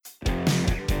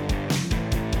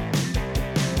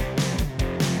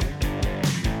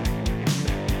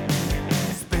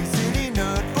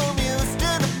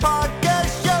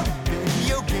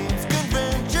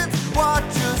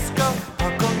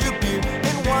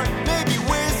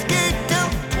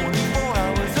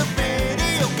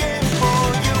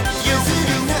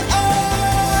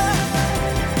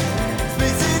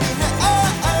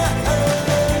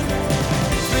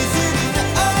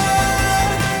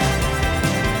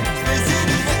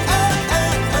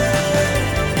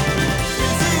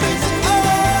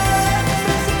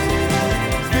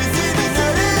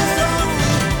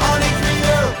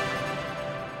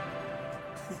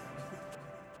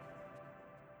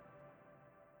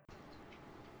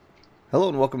Hello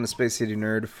and welcome to Space City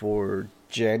Nerd for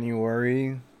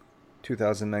January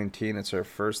 2019. It's our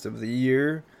first of the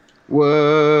year.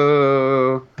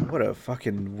 Whoa. What a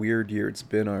fucking weird year it's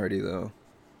been already, though.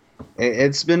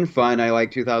 It's been fun. I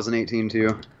like 2018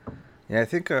 too. Yeah, I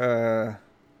think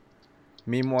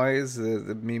meme-wise,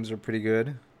 the memes are pretty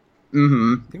good.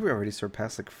 Mm-hmm. I think we already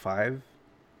surpassed like five.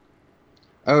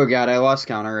 Oh God, I lost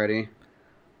count already.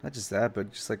 Not just that,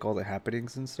 but just like all the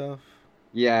happenings and stuff.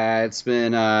 Yeah, it's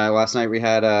been last night we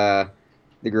had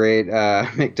the great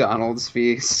McDonald's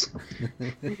feast.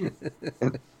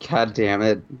 God damn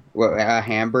it. What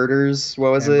hamburgers?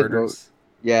 What was it? Well, Hamburgers.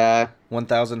 yeah.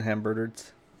 1,000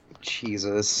 hamburgers.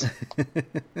 Jesus.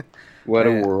 What a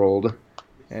and world.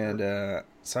 and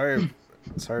sorry,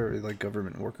 like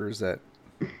government workers that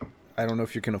I don't know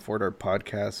if you can afford our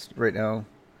podcast right now,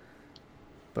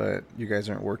 but you guys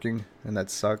aren't working, and that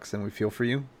sucks, and we feel for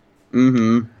you.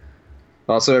 Mm-hmm.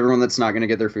 Also, everyone that's not going to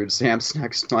get their food stamps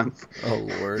next month. Oh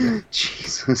Lord,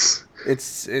 Jesus.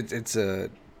 it's a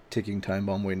ticking time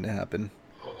bomb waiting to happen.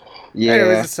 Anyways, Yeah.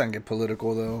 let's not get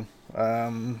political though.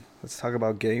 Let's talk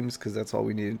about games because that's all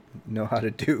we need to know how to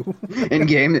do. And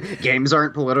games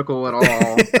aren't political at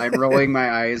all. I'm rolling my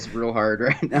eyes real hard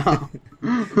right now.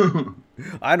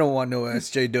 I don't want no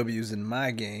SJWs in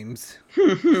my games.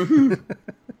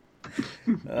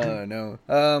 Oh no.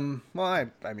 Well,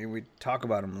 I mean, we talk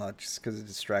about them a lot just because it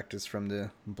distracts us from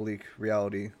the bleak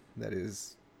reality that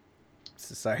is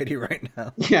society right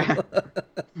now. Yeah.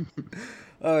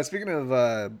 Speaking of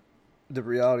the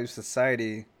reality of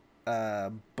society,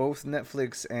 both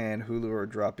Netflix and Hulu are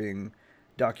dropping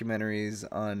documentaries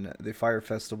on the Fyre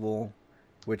Festival,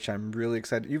 which I'm really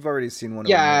excited. You've already seen one of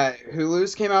them, right? Yeah,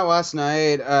 Hulu's came out last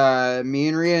night. Me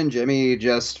and Rhea and Jimmy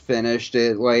just finished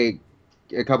it like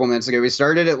a couple minutes ago. We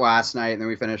started it last night and then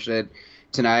we finished it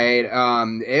tonight.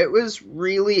 It was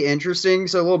really interesting.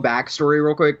 So a little backstory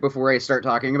real quick before I start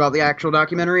talking about the actual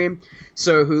documentary.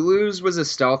 So Hulu's was a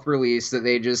stealth release that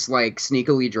they just like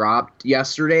sneakily dropped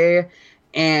yesterday.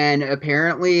 And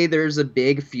apparently there's a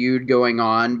big feud going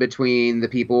on between the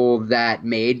people that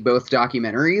made both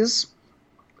documentaries.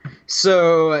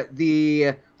 So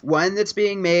the one that's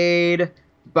being made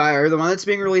by, or the one that's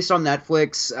being released on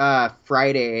Netflix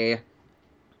Friday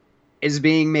is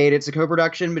being made. It's a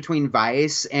co-production between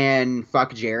Vice and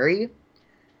Fuck Jerry.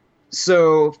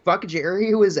 So Fuck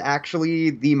Jerry was actually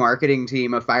the marketing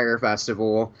team of Fyre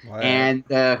Festival, What? and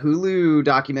the Hulu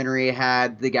documentary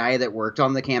had the guy that worked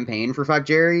on the campaign for Fuck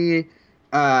Jerry.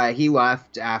 He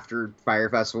left after Fyre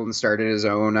Festival and started his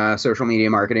own social media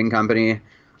marketing company.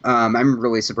 I'm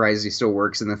really surprised he still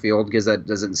works in the field because that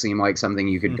doesn't seem like something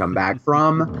you could come back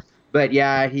from. But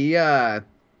yeah, he's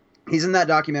in that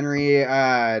documentary.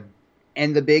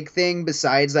 And the big thing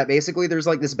besides that, basically, there's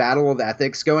like this battle of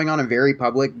ethics going on, a very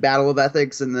public battle of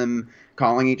ethics, and them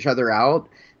calling each other out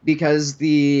because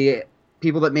the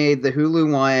people that made the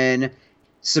Hulu one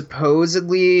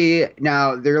supposedly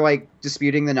now they're like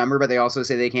disputing the number, but they also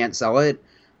say they can't sell it.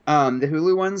 The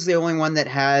Hulu one's the only one that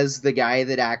has the guy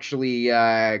that actually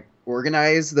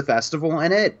organized the festival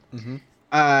in it. Mm-hmm.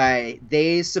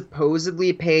 They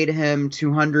supposedly paid him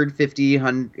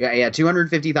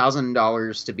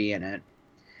 $250,000 to be in it,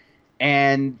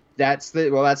 and that's the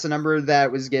number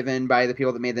that was given by the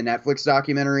people that made the Netflix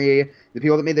documentary. The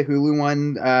people that made the Hulu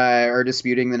one are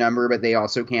disputing the number, but they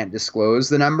also can't disclose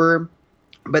the number.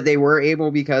 But they were able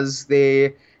because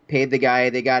they paid the guy.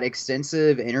 They got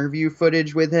extensive interview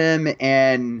footage with him,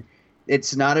 and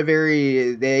it's not a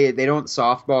very they don't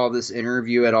softball this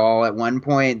interview at all. At one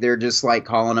point they're just like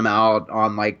calling him out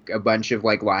on like a bunch of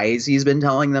like lies he's been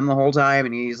telling them the whole time,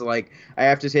 and he's like, I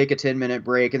have to take a 10-minute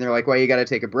break, and they're like, why you gotta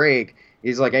take a break?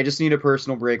 He's like, I just need a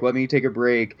personal break, let me take a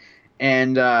break.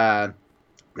 And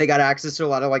they got access to a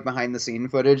lot of like behind the scene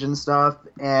footage and stuff,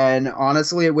 and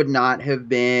honestly it would not have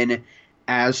been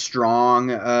as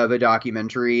strong of a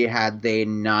documentary had they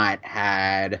not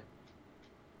had.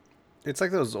 It's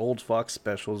like those old Fox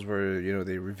specials where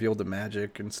they reveal the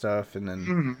magic and stuff, and then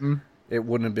Mhm. it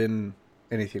wouldn't have been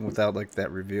anything without like that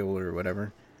reveal or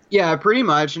whatever. Yeah, pretty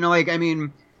much. Like, I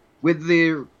mean, with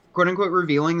the quote unquote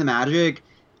revealing the magic,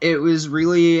 it was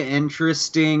really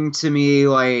interesting to me.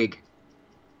 Like,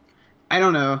 I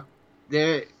don't know.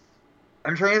 There,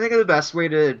 I'm trying to think of the best way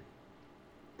to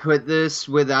put this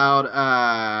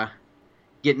without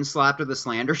getting slapped with a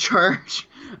slander charge.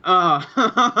 Uh,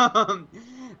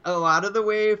 a lot of the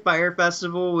way Fyre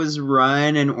Festival was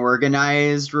run and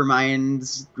organized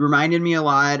reminded me a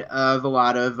lot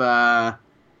of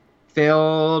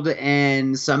failed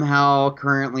and somehow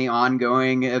currently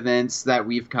ongoing events that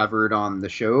we've covered on the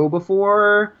show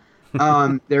before.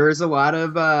 There is a lot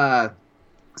of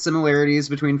similarities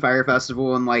between Fyre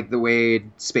Festival and like the way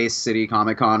Space City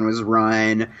Comic Con was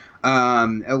run.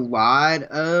 A lot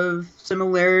of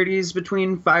similarities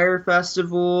between Fyre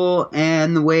Festival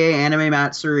and the way Anime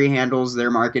Matsuri handles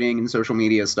their marketing and social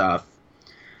media stuff.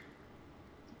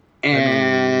 I mean,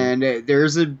 And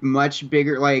there's a much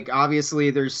bigger, like,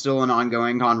 obviously there's still an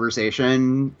ongoing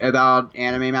conversation about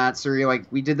Anime Matsuri. Like,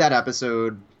 we did that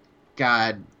episode,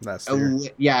 God, last year.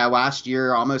 yeah, last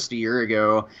year, almost a year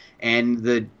ago, and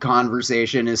the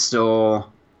conversation is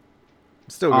still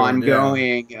Still going, yeah.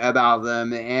 ongoing about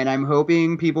them. And I'm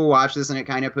hoping people watch this and it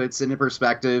kind of puts into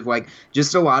perspective, like,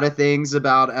 just a lot of things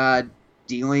about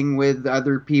dealing with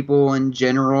other people in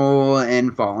general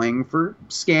and falling for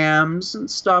scams and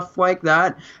stuff like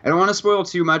that. I don't want to spoil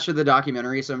too much of the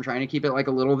documentary, so I'm trying to keep it like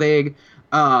a little vague,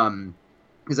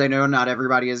 because I know not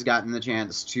everybody has gotten the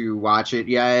chance to watch it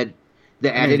yet.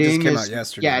 The I mean, it just editing came is out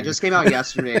yesterday. yeah, it just came out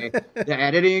yesterday. The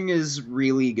editing is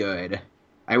really good.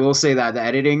 I will say that the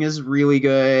editing is really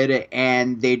good,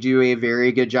 and they do a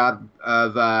very good job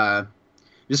of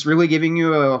just really giving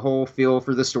you a whole feel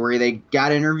for the story. They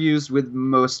got interviews with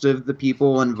most of the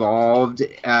people involved,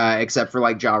 except for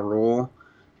like Ja Rule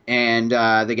and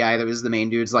the guy that was the main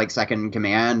dude's like second in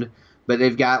command. But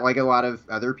they've got like a lot of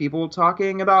other people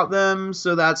talking about them,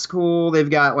 so that's cool. They've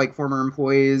got like former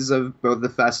employees of both the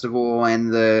festival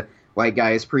and the like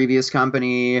guy's previous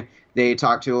company. They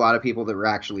talked to a lot of people that were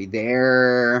actually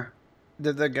there.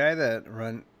 The guy that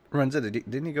runs it,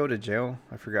 didn't he go to jail?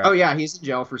 I Oh forgot. yeah, he's in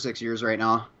jail for 6 years right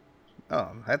now. Oh,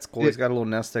 that's cool. He's got a little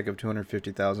nest egg of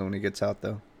 250,000 when he gets out,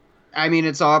 though. I mean,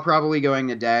 it's all probably going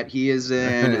to debt. He is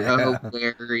in a Yeah.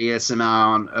 hilarious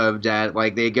amount of debt.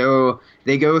 Like they go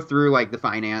through like the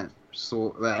financials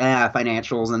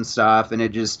and stuff, and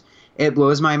it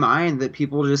blows my mind that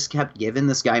people just kept giving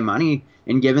this guy money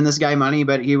and giving this guy money.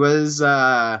 But he was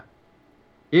a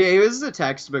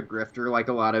textbook grifter, like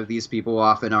a lot of these people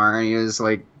often are. And he was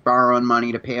like borrowing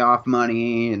money to pay off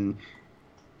money and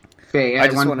I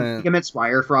just want when he to. commits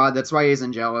wire fraud. That's why he's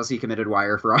in jail. Is he committed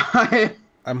wire fraud?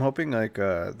 I'm hoping like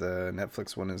the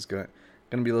Netflix one is gonna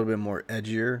be a little bit more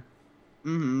edgier.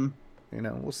 hmm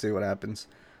We'll see what happens.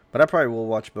 But I probably will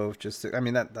watch both. I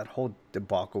mean, that whole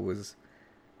debacle was.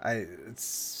 It's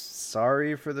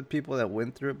sorry for the people that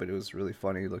went through it, but it was really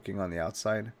funny looking on the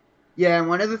outside. Yeah, and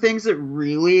one of the things that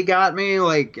really got me,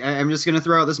 like, I'm just gonna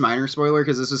throw out this minor spoiler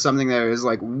because this is something that was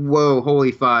like, whoa,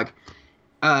 holy fuck.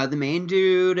 The main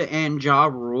dude and Ja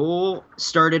Rule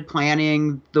started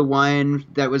planning the one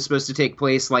that was supposed to take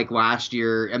place like last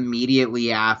year,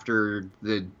 immediately after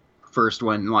the first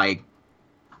one, like,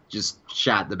 just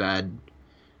shat the bed.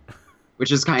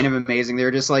 Which is kind of amazing. They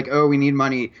were just like, oh, we need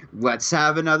money. Let's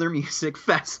have another music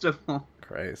festival.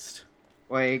 Christ.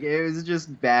 Like, it was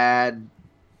just bad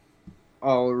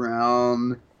all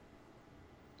around.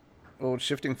 Well,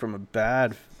 shifting from a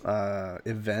bad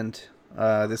event,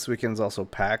 this weekend's also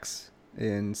PAX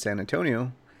in San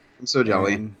Antonio. I'm so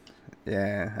jelly. And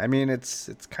yeah, I mean it's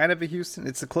kind of a Houston.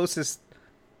 It's the closest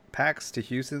PAX to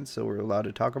Houston, so we're allowed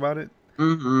to talk about it.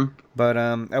 Mm-hmm. But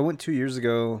I went 2 years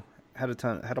ago, had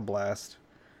a blast.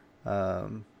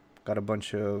 Um, got a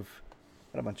bunch of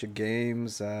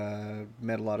games.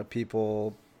 Met a lot of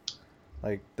people.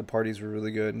 Like the parties were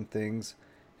really good and things,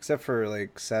 except for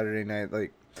like Saturday night.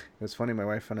 Like it was funny. My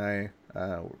wife and I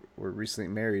were recently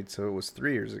married, so it was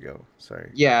 3 years ago.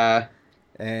 Sorry, Yeah.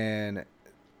 and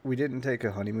we didn't take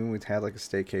a honeymoon. We had like a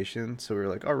staycation, so we were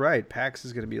like, all right, PAX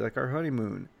is gonna be like our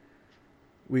honeymoon.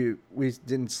 We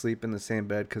didn't sleep in the same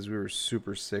bed because we were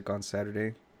super sick on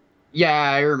Saturday. Yeah,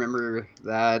 I remember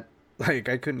that. Like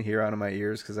I couldn't hear out of my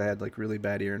ears because I had like really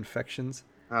bad ear infections,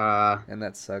 Uh, and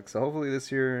that sucks. So hopefully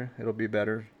this year it'll be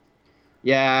better.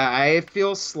 yeah, I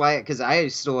feel because I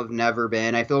still have never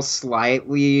been. I feel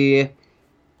slightly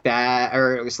bad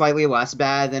or slightly less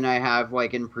bad than I have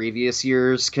like in previous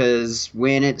years because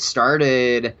when it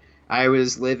started, I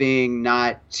was living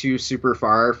not too super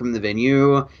far from the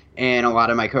venue and a lot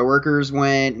of my coworkers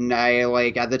went and I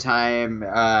like at the time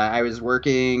I was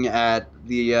working at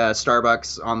the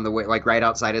Starbucks on the way like right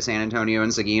outside of San Antonio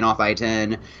and Seguin off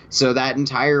I-10. So that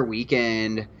entire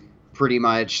weekend pretty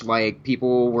much like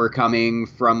people were coming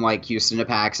from like Houston to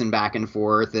PAX and back and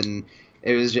forth and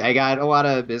I got a lot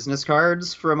of business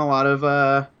cards from a lot of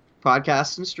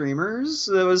podcasts and streamers.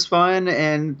 That was fun,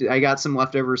 and I got some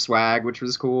leftover swag, which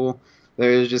was cool. It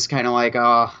was just kind of like,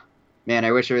 oh man,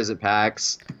 I wish I was at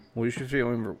PAX. Well, you should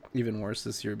feel even worse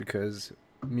this year because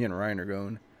me and Ryan are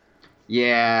going.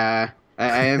 Yeah,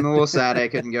 I am a little sad I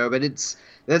couldn't go, but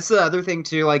that's the other thing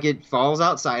too. Like it falls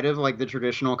outside of like the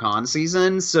traditional con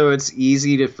season, so it's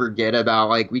easy to forget about.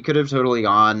 Like we could have totally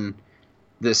gone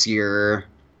this year.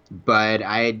 but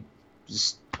I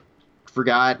just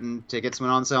forgot and tickets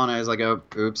went on sale, and I was like, oh,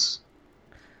 oops.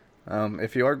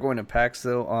 If you are going to PAX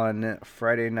though, on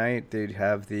Friday night they'd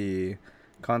have the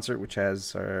concert, which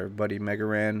has our buddy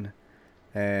Megaran,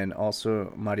 and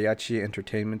also Mariachi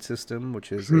Entertainment System,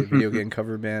 which is a video game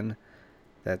cover band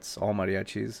that's all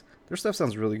mariachis. Their stuff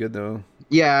sounds really good though.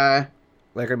 Yeah,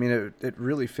 Like I mean, it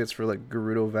really fits for like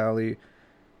Gerudo Valley,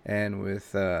 and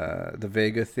with the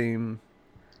Vega theme,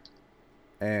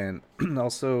 and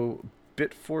also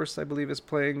Bitforce I believe is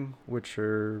playing, which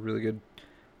are really good,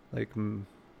 like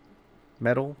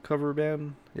metal cover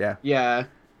band. Yeah. yeah.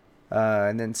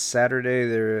 And then Saturday,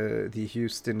 they're the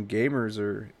Houston Gamers,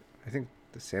 or I think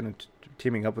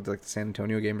teaming up with like the San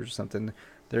Antonio Gamers or something.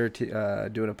 They're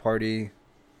doing a party.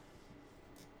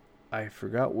 I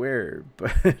forgot where,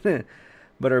 but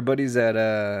but our buddies at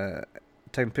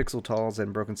Time Pixel Talls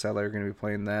and Broken Satellite are going to be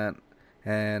playing that.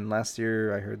 And last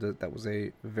year, I heard that was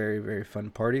a very very fun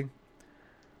party.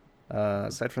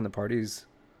 Aside from the parties,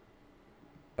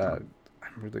 I'm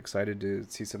really excited to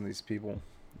see some of these people,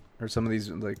 or some of these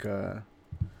like some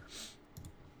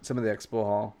of the expo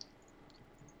hall.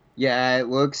 Yeah, it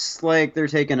looks like they're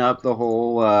taking up the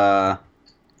whole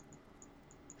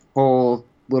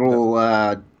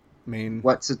little Main.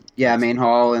 main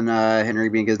hall in Henry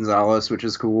B. Gonzalez, which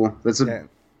is cool. That's a Yeah,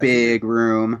 big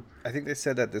room. I think they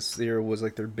said that this year was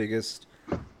like their biggest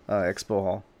expo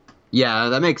hall, Yeah,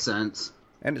 that makes sense.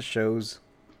 and it shows.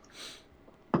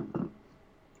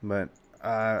 But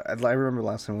I remember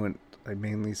last time I went, I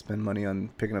mainly spent money on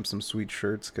picking up some sweet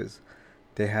shirts because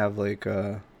they have like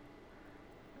I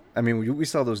mean we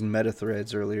saw those meta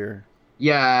threads earlier.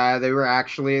 Yeah, they were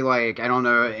actually like, I don't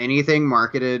know, anything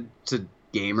marketed to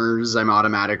gamers, I'm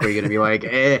automatically gonna be like,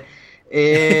 but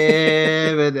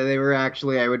they were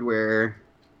actually, I would wear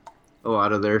a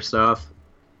lot of their stuff.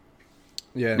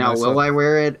 Yeah, Now, I will saw. I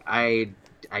wear it? I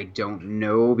don't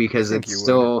know I because think it's you would.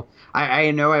 still.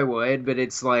 I know I would, but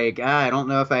it's like I don't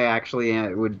know if I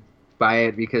actually would buy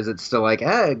it because it's still like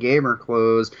gamer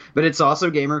clothes, but it's also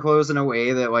gamer clothes in a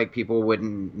way that like people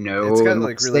wouldn't It's know got like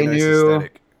unless really they nice knew.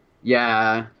 aesthetic.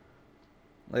 Yeah,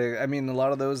 Like I mean, a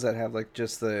lot of those that have like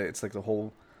just it's like the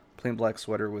whole plain black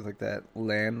sweater with like that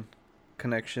LAN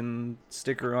connection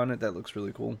sticker on it. That looks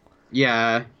really cool.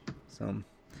 yeah, So,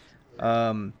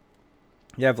 um,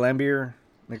 yeah, Vlambeer.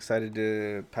 I'm excited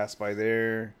to pass by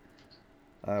there.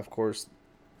 Of course,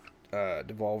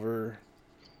 Devolver.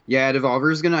 yeah.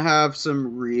 Devolver's gonna have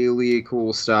some really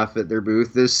cool stuff at their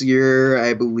booth this year.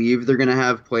 I believe they're gonna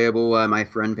have playable My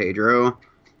Friend Pedro,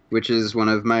 which is one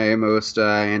of my most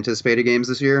anticipated games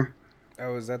this year.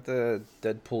 Oh, is that the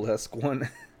Deadpool-esque one?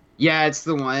 Yeah, it's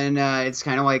the one. It's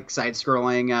kind of like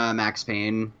side-scrolling Max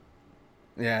Payne.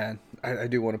 Yeah, I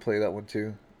do want to play that one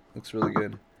too. Looks really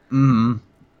good. Mm-hmm.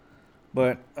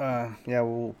 But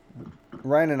yeah,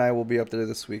 Ryan and I will be up there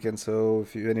this weekend. So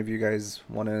if any of you guys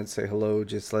want to say hello,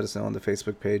 just let us know on the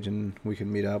Facebook page, and we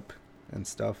can meet up and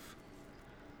stuff.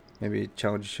 Maybe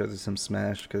challenge each other some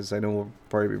Smash, because I know we'll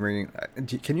probably be bringing.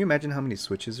 Can you imagine how many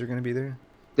Switches are going to be there?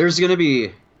 There's gonna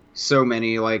be so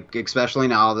many, like especially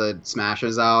now that Smash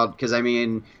is out. Because I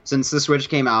mean, since the Switch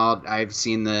came out, I've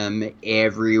seen them Yeah,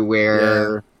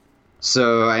 everywhere.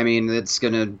 So I mean, it's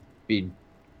gonna be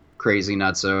crazy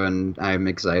nutso, and I'm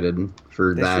excited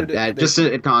for they that. should. They Just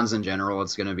should. at cons in general,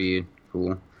 it's gonna be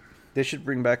cool. They should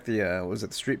bring back the. Was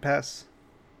it the Street Pass?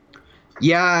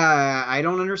 Yeah, I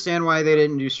don't understand why they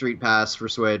didn't do Street Pass for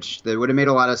Switch. That would have made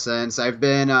a lot of sense. I've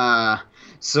been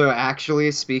so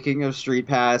actually speaking of Street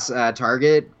Pass,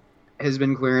 Target has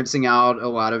been clearancing out a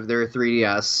lot of their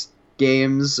 3DS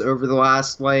games over the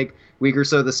last like week or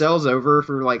so. The sale's over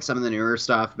for like some of the newer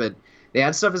stuff, but they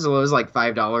had stuff as low as like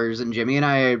 $5. And Jimmy and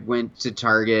I went to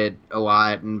Target a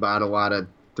lot and bought a lot of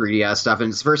 3DS stuff. And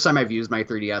it's the first time I've used my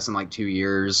 3DS in like 2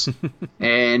 years.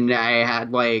 And I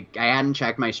hadn't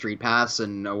checked my Street Pass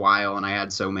in a while, and I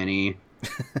had so many.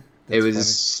 It That's was funny.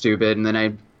 stupid. And then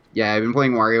I've been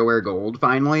playing WarioWare Gold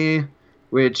finally,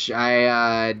 which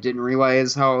I didn't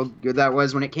realize how good that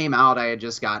was when it came out. I had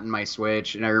just gotten my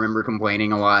Switch, and I remember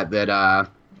complaining a lot that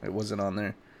It wasn't on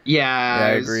there. yeah, Yeah, I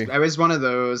agree. I was one of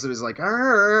those. It was like,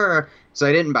 "Arr." So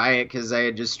I didn't buy it because I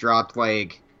had just dropped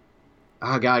like,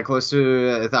 oh god, close to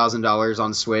 $1,000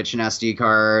 on Switch and SD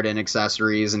card and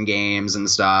accessories and games and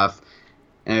stuff.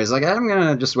 And I was like, I'm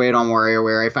gonna just wait on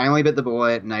WarioWare. I finally bit the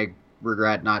bullet, and I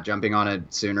regret not jumping on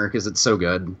it sooner because it's so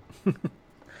good.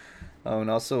 Oh, and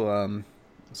also,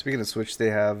 speaking of Switch, they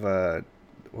have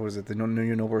what was it? The new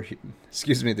No More,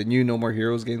 excuse me, the new No More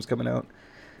Heroes games coming out.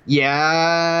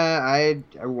 Yeah, I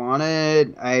want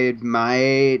it. I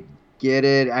might get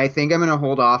it. I think I'm gonna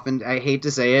hold off, and I hate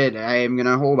to say it, I'm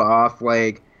gonna hold off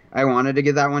like I wanted to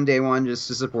get that one day one just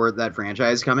to support that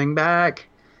franchise coming back.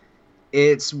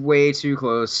 It's way too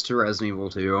close to Resident Evil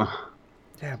 2.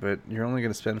 Yeah, but you're only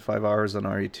going to spend 5 hours on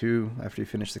RE2 after you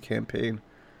finish the campaign.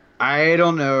 I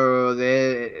don't know.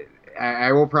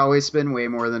 I will probably spend way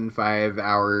more than 5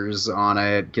 hours on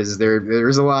it because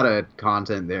there's a lot of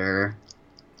content there.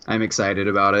 I'm excited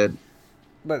about it.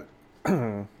 But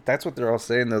that's what they're all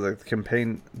saying, though. The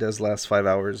campaign does last 5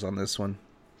 hours on this one.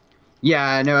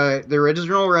 Yeah, no, the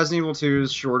original Resident Evil 2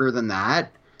 is shorter than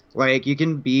that. Like, you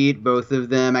can beat both of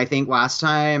them. I think last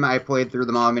time I played through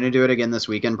them all, I'm going to do it again this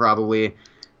weekend probably.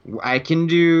 I can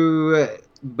do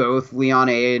both Leon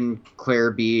A and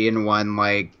Claire B in one,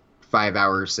 like, 5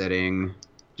 hour sitting.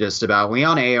 Just about.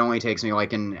 Leon A only takes me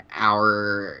like an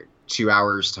hour, 2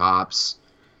 hours tops.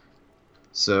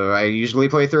 So I usually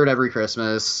play through it every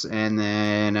Christmas, and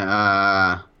then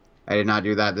I did not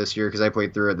do that this year because I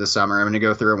played through it this summer. I'm going to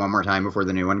go through it one more time before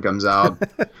the new one comes out.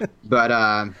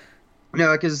 But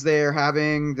no, because they're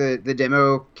having the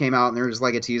demo came out, and there was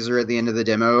like a teaser at the end of the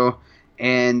demo,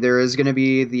 and there is going to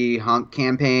be the Hunk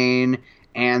campaign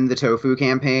and the Tofu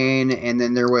campaign, and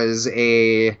then there was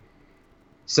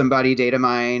somebody data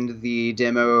mined the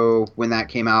demo when that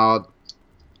came out,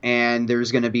 and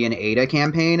there's going to be an Ada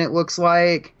campaign, it looks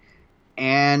like,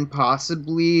 and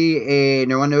possibly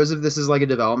no one knows if this is like a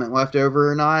development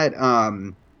leftover or not,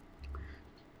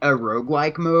 a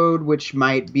roguelike mode, which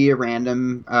might be a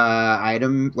random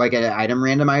item, like an item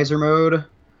randomizer mode,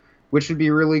 which would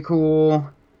be really cool.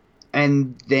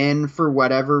 And then, for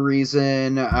whatever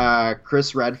reason,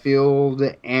 Chris Redfield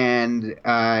and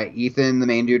Ethan, the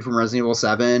main dude from Resident Evil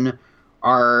 7,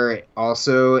 are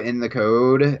also in the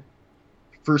code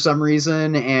for some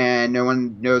reason, and no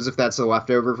one knows if that's a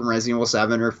leftover from Resident Evil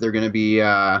 7 or if they're going to be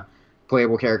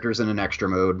playable characters in an extra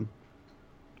mode.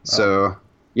 So,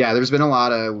 yeah, there's been a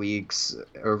lot of leaks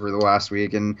over the last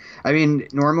week, and I mean,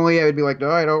 normally I would be like,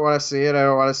 no, I don't want to see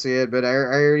it, but I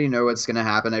already know what's going to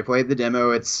happen. I played the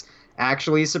demo. It's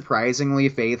actually surprisingly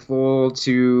faithful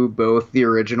to both the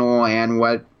original and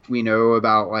what we know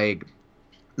about, like,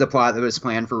 the plot that was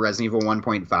planned for Resident Evil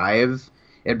 1.5.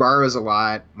 It borrows a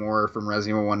lot more from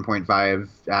Resident Evil 1.5,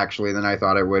 actually, than I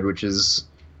thought it would, which is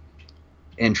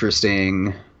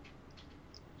interesting.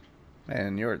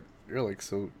 Man, you're like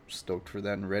so stoked for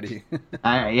that and ready.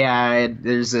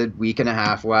 There's a week and a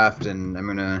half left, and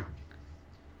I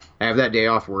have that day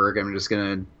off work.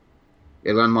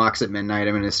 It unlocks at midnight.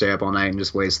 I'm gonna stay up all night and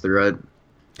just blaze through it.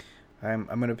 I'm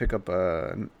gonna pick up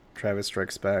Travis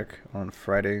Strikes Back on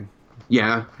Friday.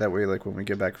 Yeah. That way, like when we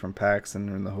get back from PAX and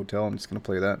we're in the hotel, I'm just gonna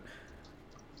play that.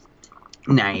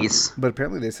 Nice. But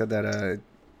apparently they said that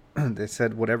they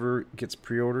said whatever gets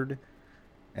pre-ordered,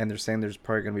 and they're saying there's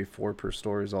probably gonna be 4 per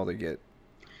store is all they get.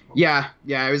 Yeah.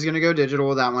 I was gonna go digital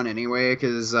with that one anyway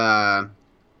because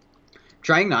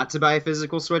trying not to buy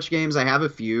physical Switch games. I have a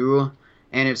few,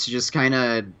 and it's just kind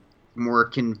of more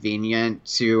convenient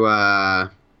to. I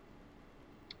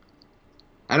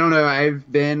don't know. I've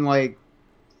been like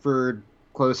for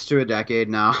close to a decade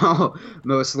now,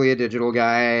 mostly a digital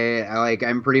guy. I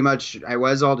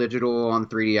was all digital on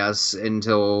 3DS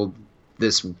until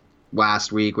this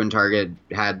last week when Target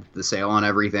had the sale on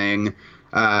everything,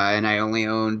 and I only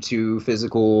own 2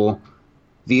 physical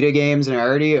Vita games, and I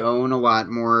already own a lot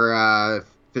more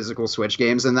physical Switch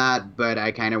games than that, but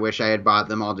I kind of wish I had bought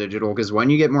them all digital, because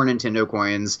 1, you get more Nintendo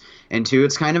coins, and 2,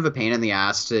 it's kind of a pain in the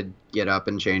ass to get up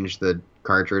and change the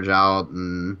cartridge out,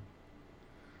 and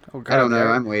Oh God, I don't know.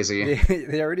 I'm lazy.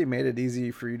 They already made it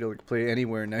easy for you to like play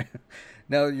anywhere now.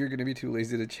 Now you're gonna be too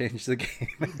lazy to change the game.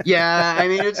 Yeah, I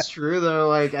mean it's true though.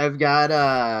 Like I've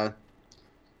got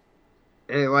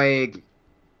like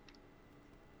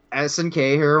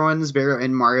SNK heroines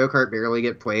in Mario Kart barely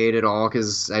get played at all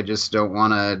because I just don't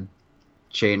want to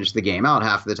change the game out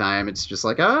half the time. It's just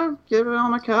like, oh, give it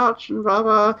on my couch and blah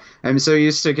blah. I'm so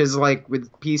used to, because like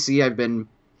with PC, I've been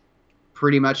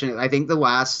pretty much I think the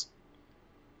last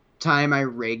time I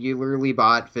regularly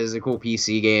bought physical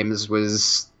PC games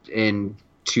was in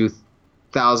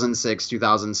 2006,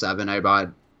 2007. I bought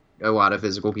a lot of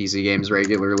physical PC games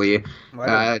regularly.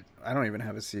 Well, I don't even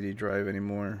have a CD drive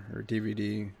anymore, or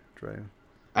DVD drive.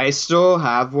 I still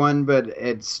have one, but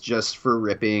it's just for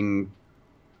ripping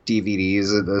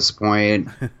DVDs at this point,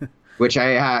 which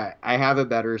I have a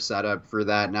better setup for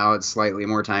that now. It's slightly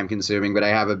more time consuming, but I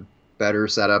have a better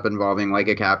setup involving like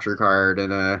a capture card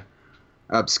and a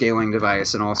upscaling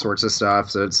device and all sorts of stuff.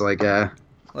 So it's like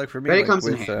like for me, but it like comes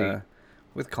in handy.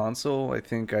 With console, I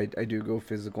think I do go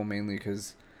physical mainly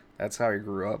because that's how I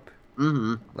grew up.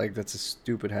 Mm-hmm. Like that's a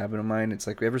stupid habit of mine. It's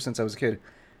like ever since I was a kid,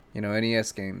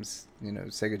 NES games,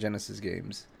 Sega Genesis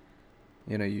games,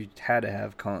 You know, you had to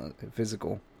have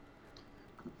physical.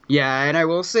 Yeah, and I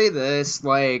will say this,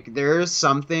 like there is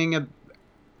something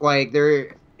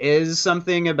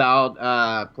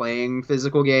about playing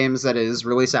physical games that is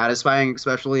really satisfying,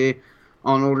 especially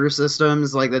on older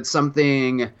systems. Like that's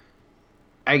something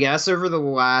I guess over the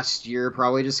last year,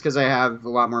 probably just because I have a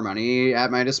lot more money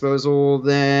at my disposal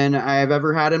than I've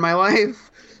ever had in my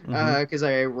life. Mm-hmm. Because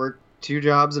I work two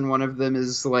jobs, and one of them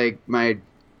is like my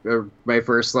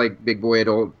first like big boy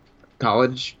adult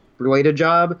college related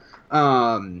job.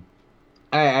 Um,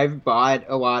 I've bought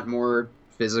a lot more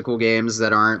physical games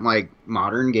that aren't like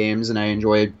modern games, and I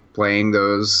enjoy playing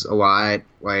those a lot.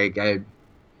 Like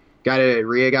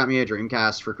Rhea got me a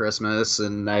Dreamcast for Christmas,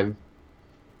 and I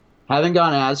haven't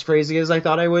gone as crazy as I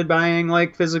thought I would buying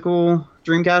like physical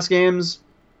Dreamcast games,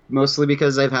 mostly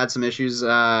because I've had some issues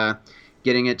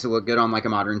getting it to look good on like a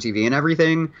modern TV and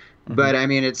everything. Mm-hmm. But I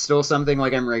mean, it's still something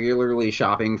like I'm regularly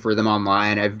shopping for them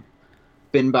online. I've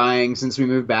been buying since we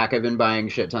moved back. I've been buying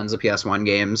shit tons of PS1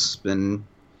 games, and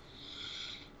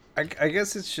I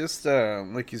guess it's just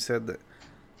like you said,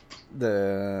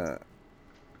 the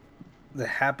the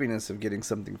happiness of getting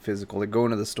something physical, like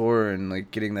going to the store and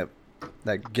like getting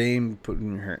that game put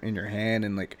in your hand,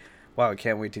 and like, wow, I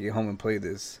can't wait to get home and play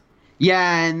this.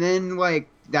 yeah, and then like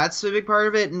that's a big part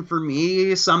of it. And for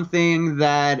me, something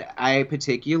that I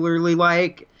particularly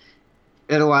like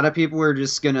that a lot of people are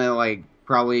just gonna like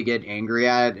probably get angry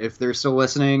at if they're still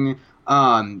listening.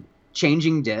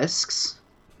 Changing discs.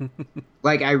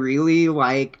 Like I really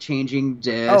like changing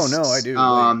Oh no, I discs. do.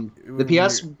 Like The when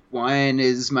you're PS1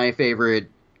 is my favorite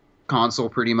console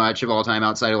pretty much of all time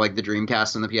outside of like the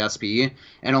Dreamcast and the PSP.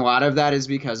 And a lot of that is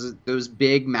because those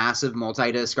big massive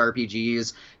multi-disc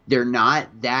RPGs, they're not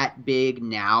that big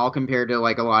now compared to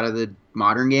like a lot of the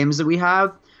modern games that we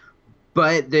have,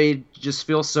 but they just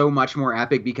feel so much more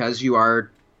epic because you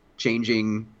are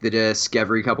changing the disc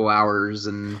every couple hours.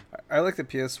 And I like the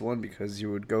PS1 because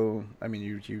you would go. I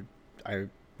mean, I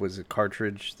was a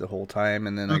cartridge the whole time,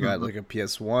 and then I got Mhm. like a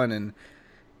PS1, and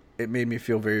it made me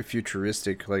feel very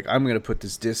futuristic. Like I'm gonna put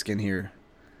this disc in here.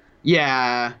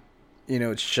 Yeah. You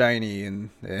know, it's shiny and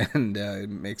it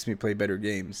makes me play better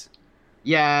games.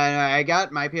 Yeah, I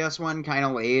got my PS1 kind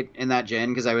of late in that gen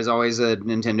because I was always a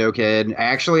Nintendo kid.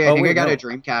 I Oh think I wait, got a no.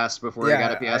 Dreamcast before I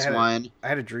got a Yeah, PS1. I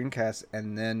had a Dreamcast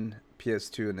and then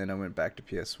PS2 and then I went back to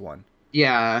PS1.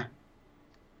 Yeah,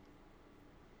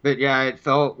 but yeah, it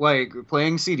felt like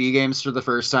playing CD games for the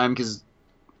first time because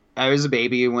I was a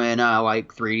baby when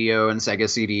like 3DO and Sega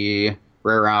CD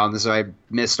were around, so I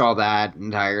missed all that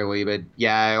entirely. But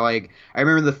yeah, I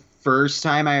remember the first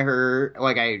time I heard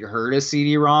a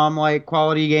CD-ROM like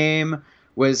quality game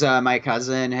was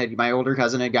my older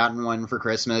cousin had gotten one for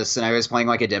Christmas, and I was playing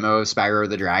like a demo of Spyro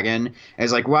the Dragon. I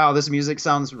was like, wow, this music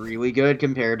sounds really good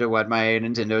compared to what my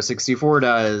Nintendo 64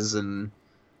 does, and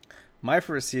My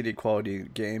first CD quality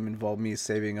game involved me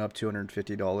saving up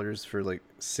 $250 for like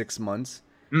 6 months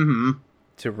mm-hmm.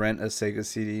 to rent a Sega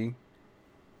CD.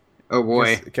 Oh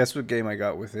boy, Guess what game I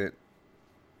got with it?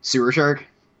 Sewer Shark,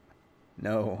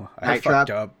 No, I Night fucked Trap,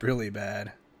 up really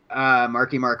bad.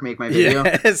 Marky Mark, make my video.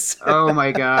 Yes. Oh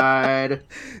my god.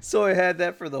 So I had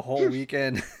that for the whole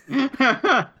weekend.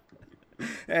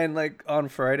 And like on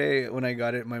Friday when I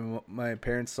got it, my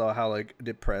parents saw how like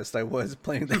depressed I was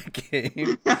playing that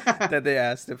game that they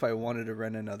asked if I wanted to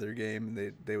rent another game,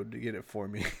 and they would get it for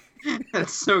me.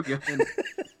 That's so good.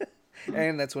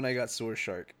 And that's when I got Sewer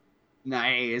Shark.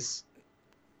 Nice.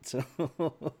 So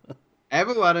I have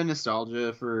a lot of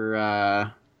nostalgia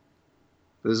for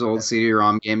those old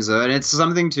CD-ROM games, though, and it's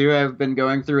something too I've been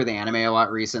going through with anime a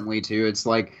lot recently too. It's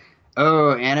like,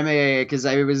 oh, anime, because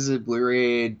I was a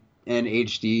Blu-ray and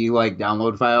HD like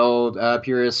download file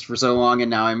purist for so long,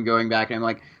 and now I'm going back and I'm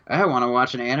like, I want to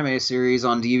watch an anime series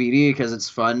on DVD because it's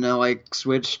fun to like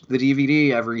switch the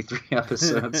DVD every 3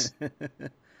 episodes.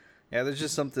 yeah, there's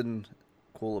just something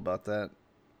cool about that.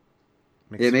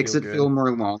 Makes It you makes feel it feel good.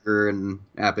 more longer and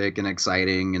epic and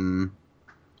exciting, and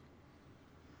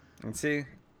And see,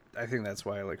 I think that's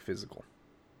why I like physical.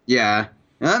 yeah,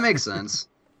 that makes sense.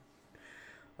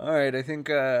 All right, I think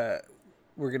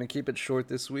we're gonna keep it short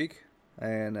this week,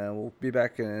 and we'll be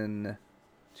back in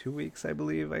 2 weeks, I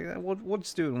believe. We'll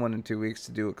just do it in 1 and 2 weeks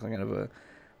to do a kind of a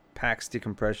PAX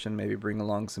decompression. Maybe bring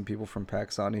along some people from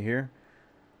PAX onto here.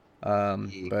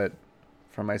 But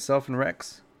for myself and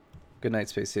Rex, good night,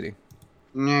 Space City.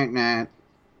 Nah, nah.